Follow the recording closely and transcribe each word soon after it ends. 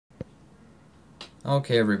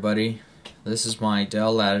Okay everybody, this is my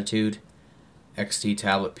Dell Latitude XT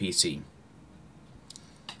tablet PC.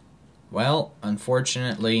 Well,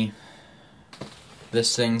 unfortunately,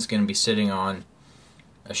 this thing's going to be sitting on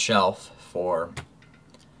a shelf for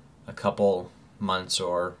a couple months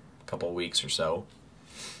or a couple weeks or so.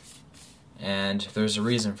 And there's a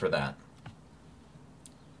reason for that.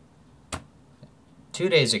 2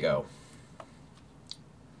 days ago,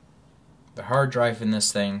 the hard drive in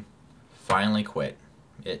this thing finally quit.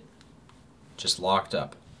 It just locked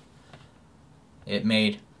up. It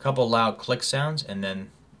made a couple loud click sounds and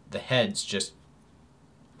then the heads just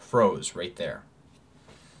froze right there.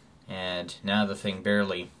 And now the thing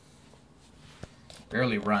barely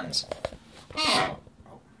runs. Oh,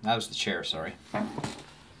 that was the chair, sorry.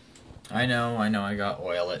 I know, I got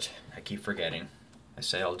oil it. I keep forgetting. I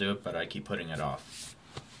say I'll do it, but I keep putting it off.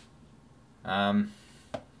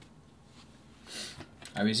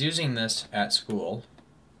 I was using this at school.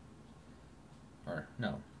 Or,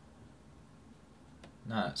 no.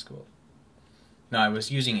 Not at school. No, I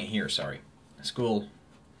was using it here, sorry. School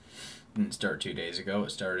didn't start 2 days ago, it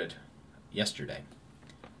started yesterday.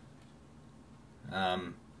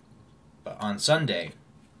 But on Sunday,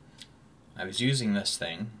 I was using this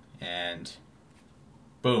thing, and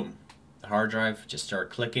boom, the hard drive just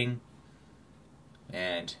started clicking,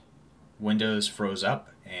 and Windows froze up,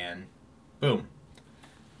 and boom,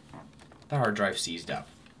 the hard drive seized up.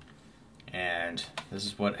 And this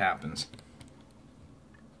is what happens.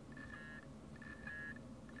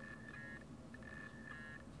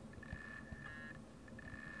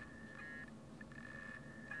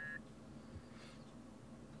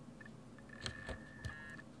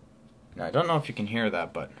 Now, I don't know if you can hear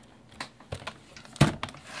that, but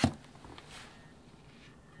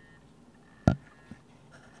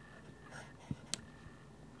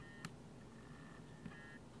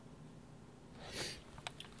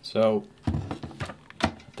so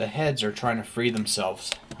the heads are trying to free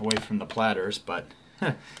themselves away from the platters, but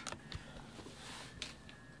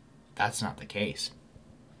that's not the case.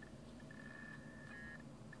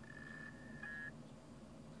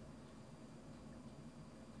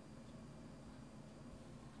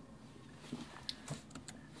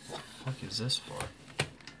 What the fuck is this for?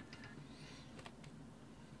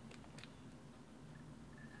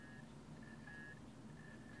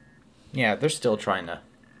 Yeah, they're still trying to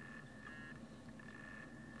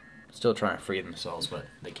free themselves, but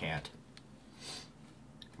they can't.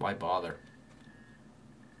 Why bother?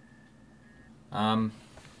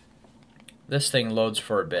 This thing loads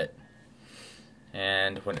for a bit,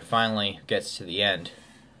 and when it finally gets to the end,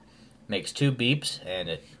 it makes 2 beeps, and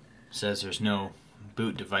it says there's no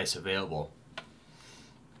boot device available.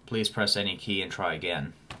 Please press any key and try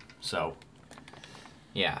again. So,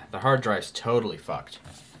 yeah, the hard drive's totally fucked.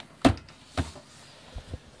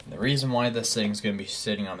 The reason why this thing's going to be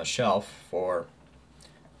sitting on the shelf for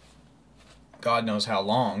God knows how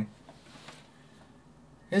long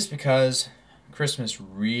is because Christmas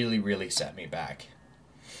really set me back.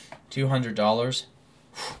 $200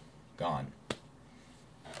 gone.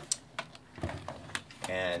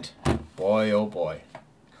 And boy oh boy,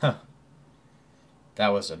 that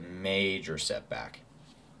was a major setback.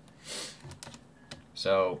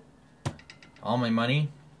 So all my money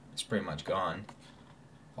is pretty much gone.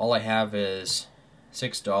 All I have is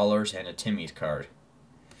 $6 and a Timmy's card.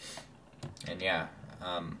 And yeah,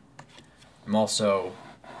 I'm also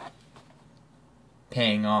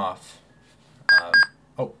paying off,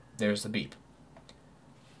 oh, there's the beep.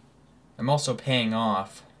 I'm also paying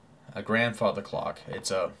off a grandfather clock. It's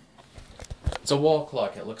a wall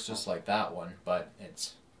clock. It looks just like that one, but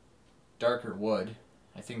it's darker wood.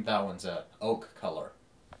 I think that one's a oak color.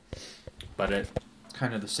 But it's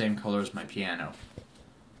kind of the same color as my piano.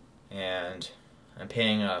 And I'm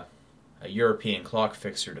paying a European clock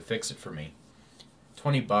fixer to fix it for me.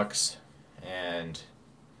 20 bucks, and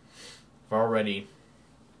I've already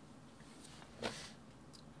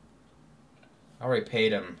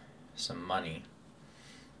paid him some money.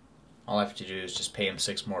 All I have to do is just pay him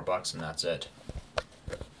 $6 more and that's it.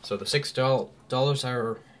 So the $6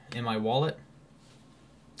 are in my wallet.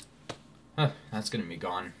 That's gonna be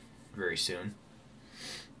gone very soon.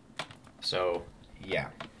 So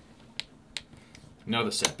yeah.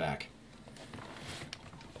 Another setback.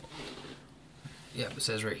 Yep, it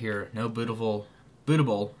says right here, no bootable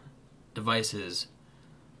devices.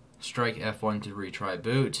 Strike F1 to retry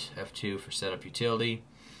boot, F2 for setup utility,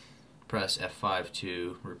 press F5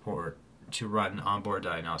 to run onboard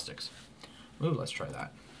diagnostics. Ooh, let's try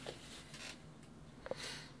that.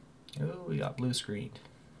 Ooh, we got blue screen.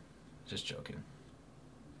 Just joking.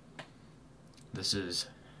 This is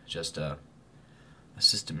just a a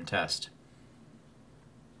system test.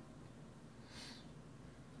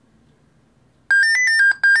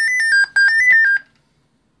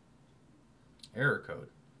 Error code.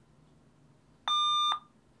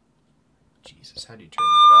 Jesus, how do you turn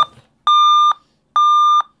that up?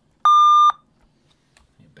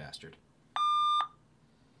 You bastard.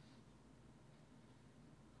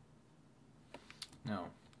 No.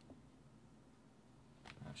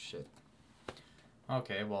 Oh shit.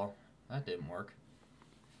 Okay, well, that didn't work.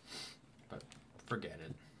 But forget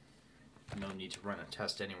it. No need to run a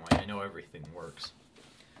test anyway. I know everything works.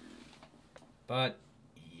 But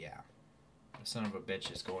yeah. The son of a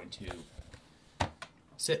bitch is going to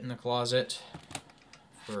sit in the closet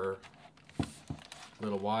for a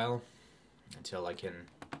little while until I can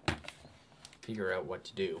figure out what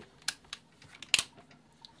to do.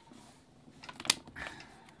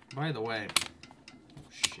 By the way, oh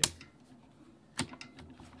shit.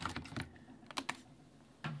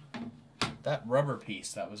 That rubber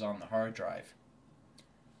piece that was on the hard drive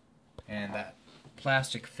and that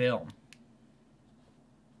plastic film,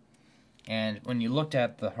 and when you looked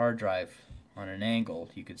at the hard drive on an angle,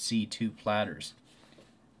 you could see two platters.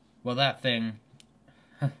 Well, that thing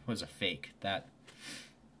was a fake. That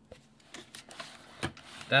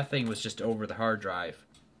thing was just over the hard drive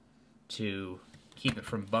to keep it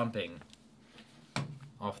from bumping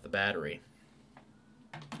off the battery.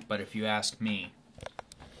 But if you ask me,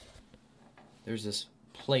 there's this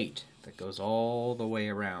plate that goes all the way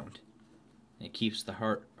around. It keeps the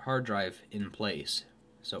hard drive in place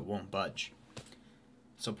so it won't budge.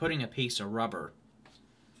 So putting a piece of rubber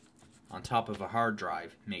on top of a hard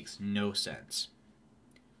drive makes no sense.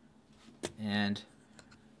 And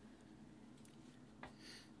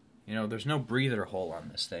you know, there's no breather hole on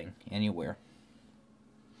this thing anywhere.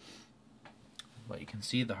 But you can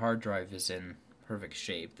see the hard drive is in perfect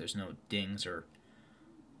shape. There's no dings or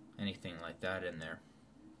anything like that in there.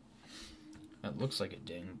 That looks like a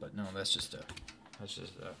ding, but no, that's just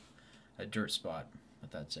a dirt spot.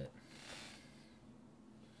 But that's it.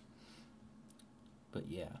 But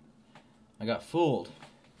yeah, I got fooled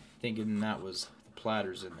thinking that was the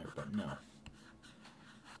platters in there, but no.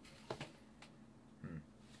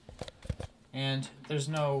 And there's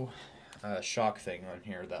no shock thing on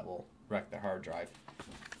here that will wreck the hard drive.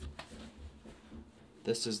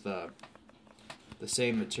 This is the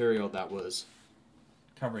same material that was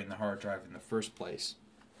covering the hard drive in the first place.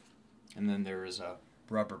 And then there is a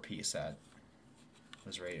rubber piece that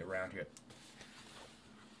was right around here.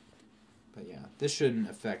 But yeah, this shouldn't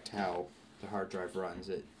affect how the hard drive runs.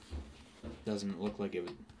 It doesn't look like it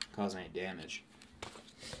would cause any damage.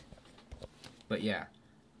 But yeah,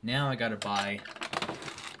 now I gotta buy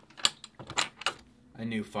a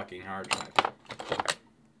new fucking hard drive.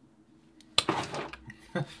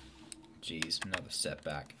 Jeez, another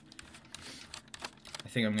setback. I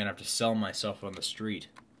think I'm gonna have to sell myself on the street.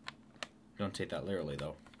 Don't take that literally,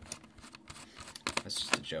 though. That's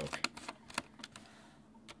just a joke.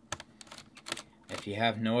 If you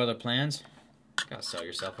have no other plans, you gotta sell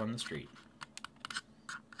yourself on the street.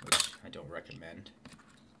 Which I don't recommend.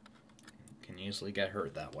 You can easily get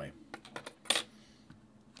hurt that way.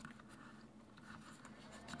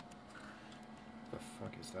 The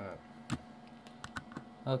fuck is that?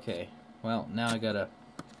 Okay, well, now I gotta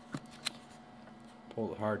pull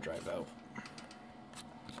the hard drive out.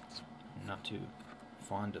 I'm not too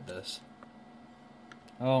fond of this.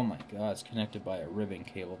 Oh my god, it's connected by a ribbon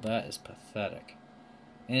cable. That is pathetic.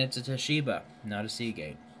 And it's a Toshiba, not a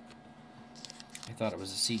Seagate. I thought it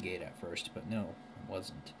was a Seagate at first, but no, it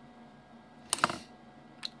wasn't.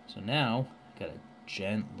 So now, I gotta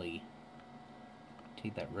gently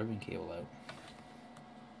take that ribbon cable out.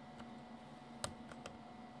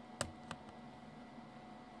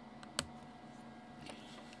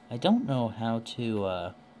 I don't know how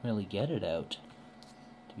to really get it out,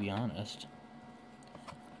 to be honest.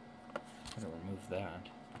 How to remove that?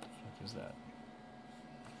 What the fuck is that?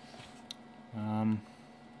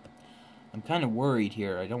 I'm kind of worried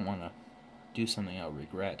here. I don't want to do something I'll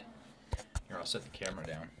regret. Here, I'll set the camera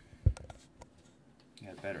down.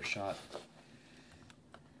 Get a better shot.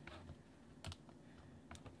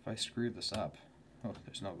 If I screw this up, oh,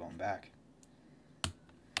 there's no going back.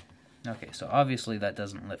 Okay, so obviously that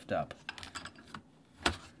doesn't lift up.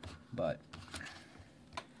 But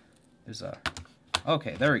there's a...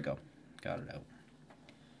 Okay, there we go. Got it out.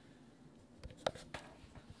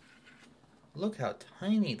 Look how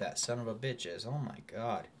tiny that son of a bitch is. Oh my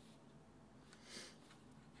god.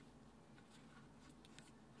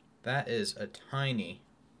 That is a tiny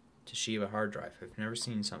Toshiba hard drive. I've never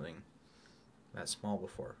seen something that small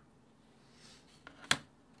before.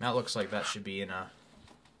 That looks like that should be in a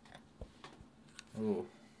Ooh,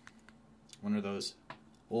 one of those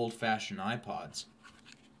old-fashioned iPods.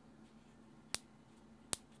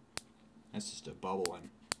 That's just a bubble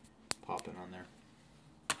I'm popping on there.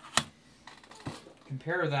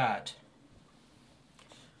 Compare that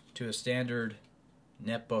to a standard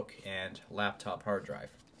netbook and laptop hard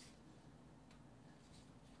drive.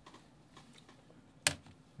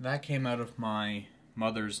 That came out of my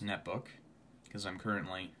mother's netbook because I'm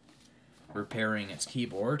currently repairing its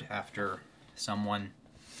keyboard after someone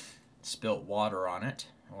spilt water on it,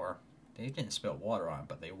 or they didn't spill water on it,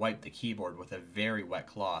 but they wiped the keyboard with a very wet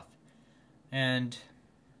cloth. And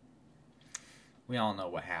we all know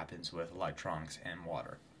what happens with electronics and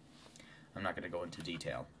water. I'm not going to go into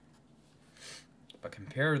detail. But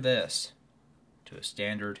compare this to a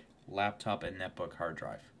standard laptop and netbook hard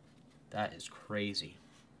drive. That is crazy.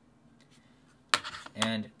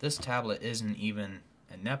 And this tablet isn't even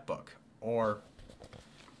a netbook or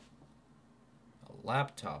a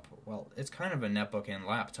laptop. Well, it's kind of a netbook and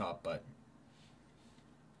laptop, but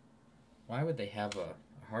why would they have a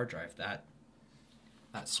hard drive that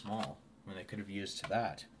small when they could have used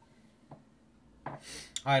that?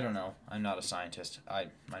 I don't know. I'm not a scientist.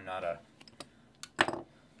 I'm not a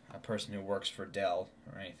person who works for Dell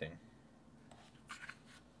or anything.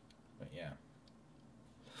 But yeah.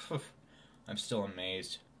 I'm still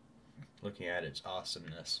amazed looking at its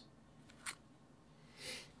awesomeness.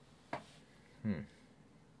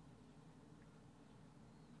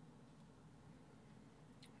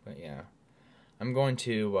 But yeah. I'm going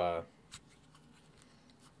to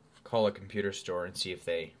call a computer store and see if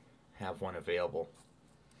they have one available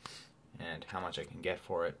and how much I can get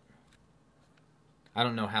for it. I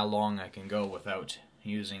don't know how long I can go without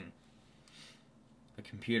using a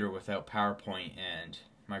computer without PowerPoint and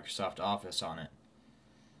Microsoft Office on it.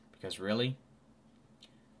 Because really,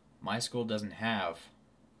 my school doesn't have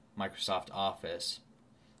Microsoft Office,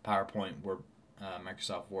 PowerPoint, Word,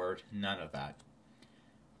 Microsoft Word, none of that.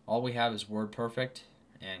 All we have is WordPerfect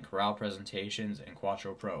and Corel Presentations and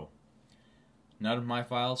Quattro Pro. None of my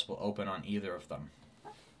files will open on either of them.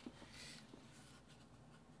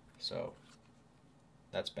 So,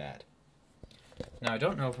 that's bad. Now, I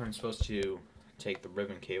don't know if I'm supposed to take the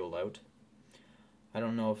ribbon cable out. I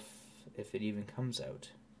don't know if it even comes out.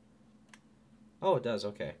 Oh, it does,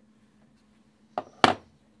 okay.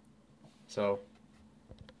 So,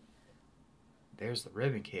 there's the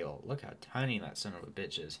ribbon cable. Look how tiny that son of a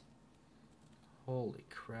bitch is. Holy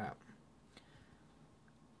crap.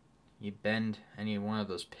 You bend any one of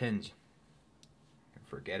those pins and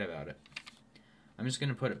forget about it. I'm just going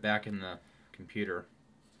to put it back in the computer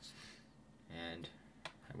and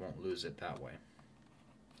I won't lose it that way.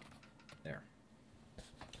 There.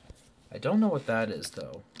 I don't know what that is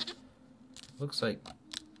though. Looks like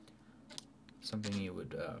something you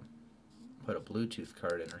would put a Bluetooth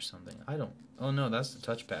card in or something. I don't... Oh no, that's the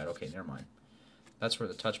touchpad. Okay, never mind. That's where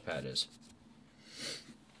the touchpad is.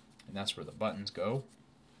 And that's where the buttons go.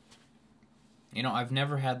 You know, I've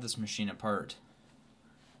never had this machine apart.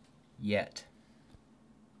 Yet.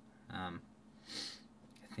 I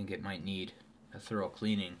think it might need a thorough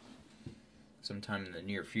cleaning sometime in the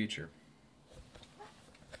near future.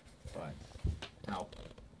 But, ow,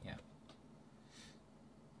 yeah.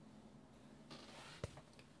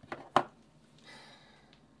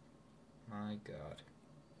 My God.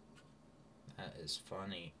 That is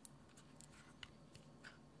funny.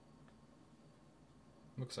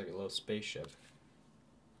 Looks like a little spaceship.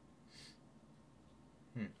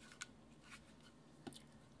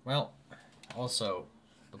 Well, also,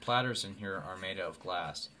 the platters in here are made out of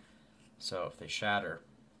glass, so if they shatter,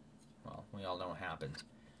 well, we all know what happens.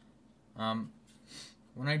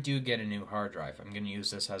 When I do get a new hard drive, I'm going to use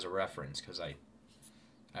this as a reference, because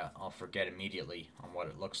I'll forget immediately on what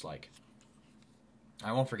it looks like.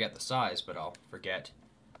 I won't forget the size, but I'll forget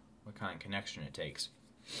what kind of connection it takes.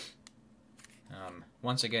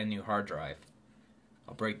 Once I get a new hard drive,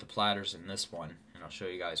 I'll break the platters in this one, and I'll show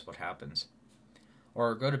you guys what happens.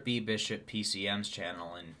 Or go to B. Bishop PCM's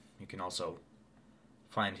channel, and you can also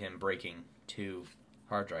find him breaking 2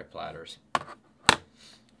 hard drive platters.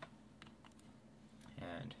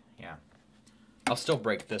 And, yeah. I'll still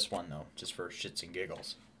break this one, though, just for shits and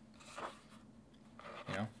giggles.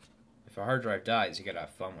 You know? If a hard drive dies, you gotta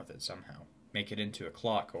have fun with it somehow. Make it into a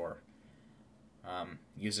clock, or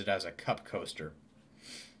use it as a cup coaster.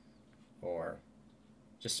 Or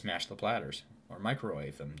just smash the platters. Or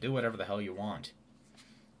microwave them. Do whatever the hell you want.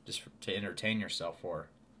 Just to entertain yourself for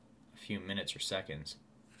a few minutes or seconds.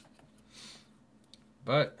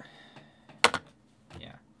 But,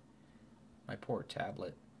 yeah. My poor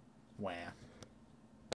tablet. Wah.